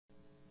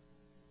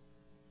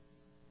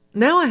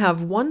Now I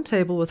have one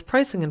table with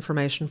pricing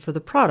information for the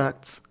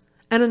products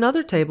and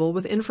another table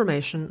with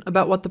information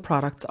about what the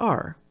products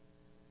are.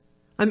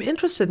 I'm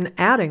interested in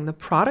adding the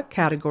product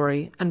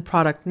category and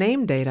product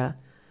name data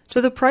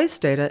to the price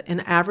data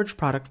in average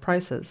product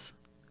prices.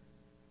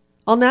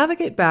 I'll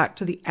navigate back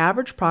to the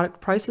average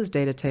product prices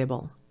data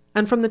table,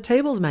 and from the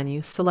Tables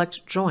menu,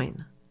 select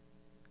Join.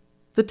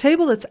 The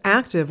table that's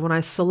active when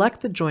I select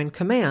the Join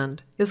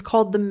command is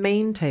called the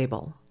main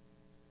table.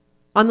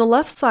 On the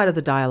left side of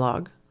the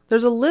dialog,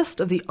 there's a list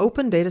of the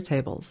open data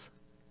tables.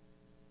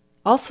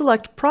 I'll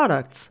select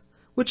Products,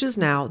 which is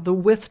now the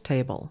With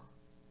table.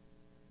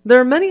 There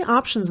are many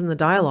options in the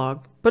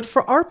dialog, but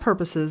for our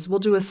purposes, we'll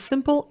do a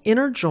simple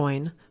inner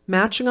join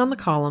matching on the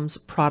column's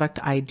product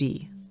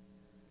ID.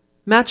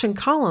 Matching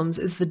columns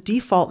is the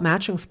default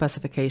matching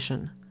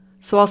specification,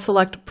 so I'll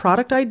select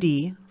Product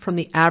ID from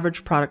the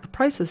Average Product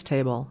Prices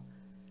table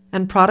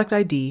and Product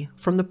ID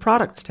from the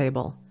Products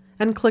table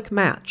and click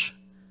Match.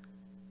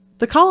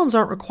 The columns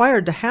aren't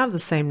required to have the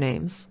same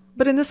names,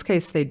 but in this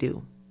case they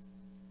do.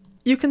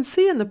 You can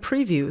see in the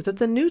preview that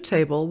the new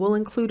table will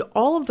include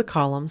all of the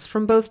columns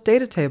from both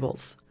data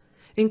tables,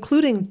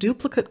 including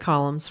duplicate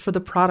columns for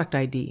the product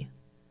ID.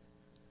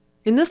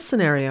 In this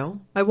scenario,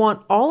 I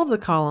want all of the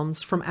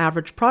columns from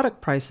average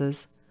product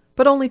prices,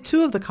 but only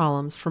 2 of the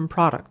columns from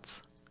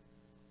products.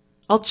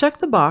 I'll check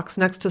the box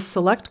next to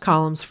Select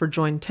Columns for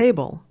Join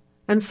Table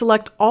and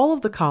select all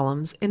of the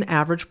columns in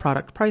average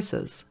product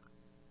prices.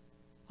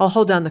 I'll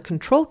hold down the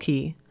Control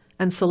key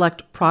and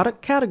select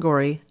Product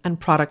Category and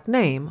Product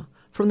Name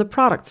from the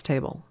Products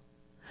table,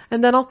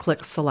 and then I'll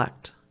click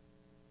Select.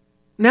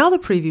 Now the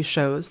preview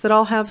shows that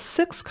I'll have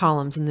 6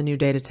 columns in the new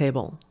data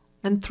table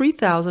and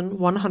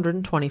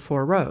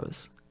 3,124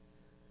 rows.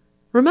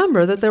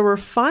 Remember that there were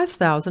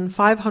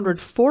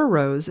 5,504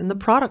 rows in the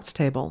Products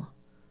table,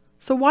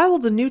 so why will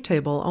the new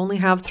table only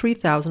have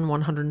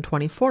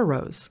 3,124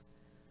 rows?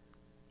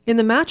 In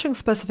the Matching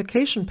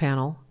Specification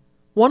panel,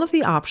 one of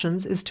the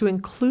options is to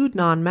include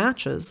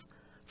non-matches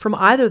from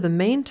either the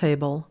main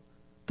table,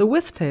 the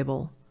With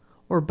table,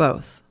 or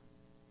both.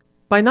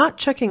 By not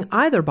checking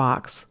either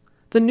box,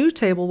 the new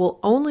table will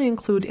only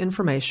include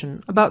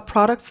information about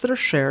products that are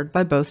shared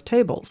by both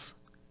tables.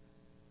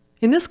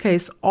 In this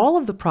case, all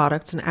of the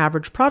products and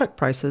average product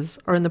prices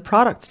are in the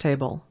Products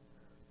table,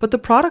 but the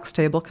Products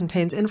table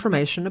contains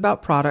information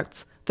about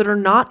products that are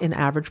not in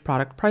average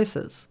product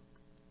prices.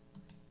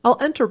 I'll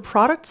enter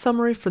Product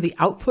Summary for the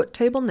output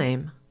table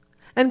name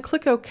and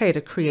click OK to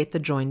create the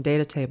joined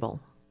data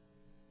table.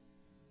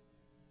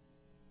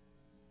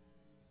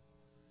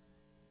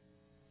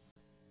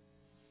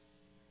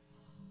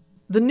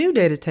 The new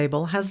data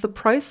table has the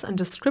price and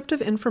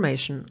descriptive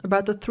information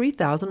about the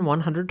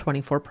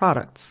 3,124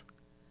 products.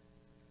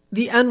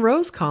 The N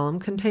rows column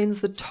contains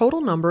the total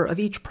number of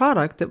each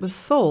product that was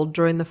sold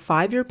during the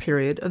 5-year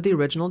period of the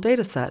original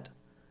dataset,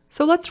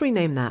 so let's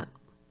rename that.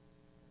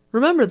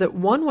 Remember that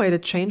one way to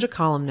change a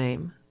column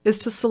name is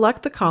to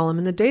select the column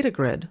in the data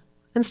grid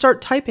and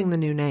start typing the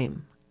new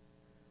name.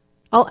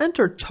 I'll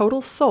enter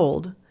Total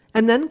Sold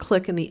and then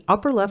click in the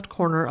upper left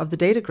corner of the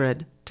data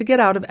grid to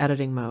get out of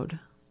editing mode.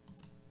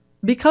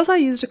 Because I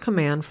used a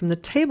command from the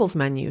Tables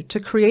menu to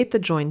create the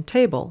joined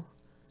table,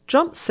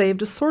 JMP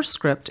saved a source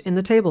script in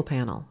the Table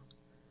panel.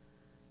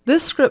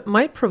 This script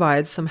might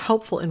provide some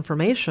helpful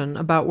information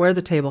about where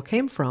the table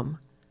came from,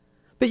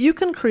 but you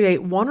can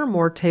create one or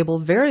more table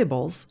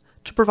variables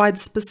to provide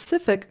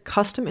specific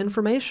custom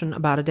information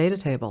about a data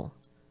table.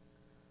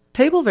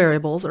 Table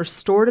variables are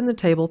stored in the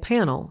Table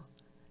panel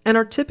and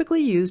are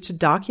typically used to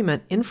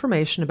document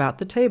information about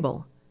the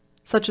table,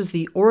 such as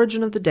the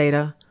origin of the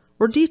data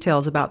or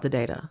details about the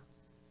data.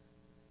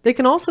 They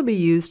can also be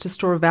used to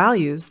store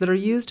values that are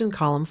used in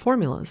column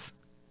formulas.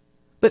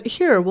 But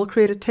here we'll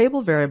create a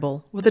table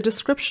variable with a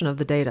description of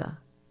the data.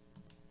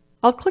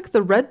 I'll click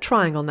the red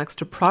triangle next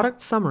to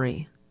Product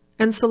Summary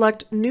and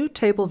select New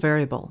Table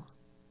Variable.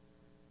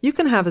 You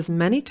can have as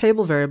many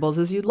table variables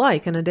as you'd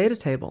like in a data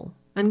table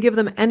and give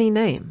them any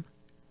name.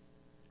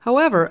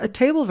 However, a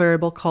table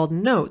variable called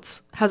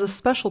Notes has a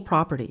special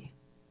property.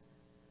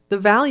 The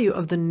value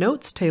of the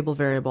Notes table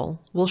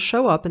variable will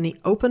show up in the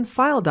Open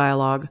File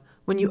dialog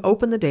when you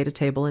open the data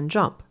table in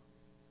JMP.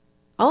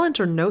 I'll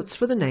enter Notes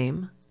for the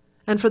name,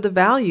 and for the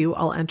value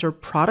I'll enter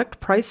product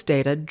price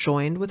data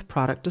joined with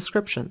product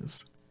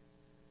descriptions.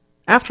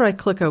 After I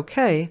click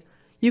OK,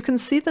 you can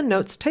see the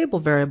Notes table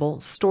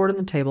variable stored in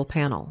the Table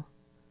panel.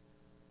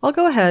 I'll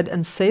go ahead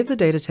and save the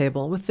data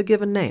table with the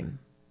given name.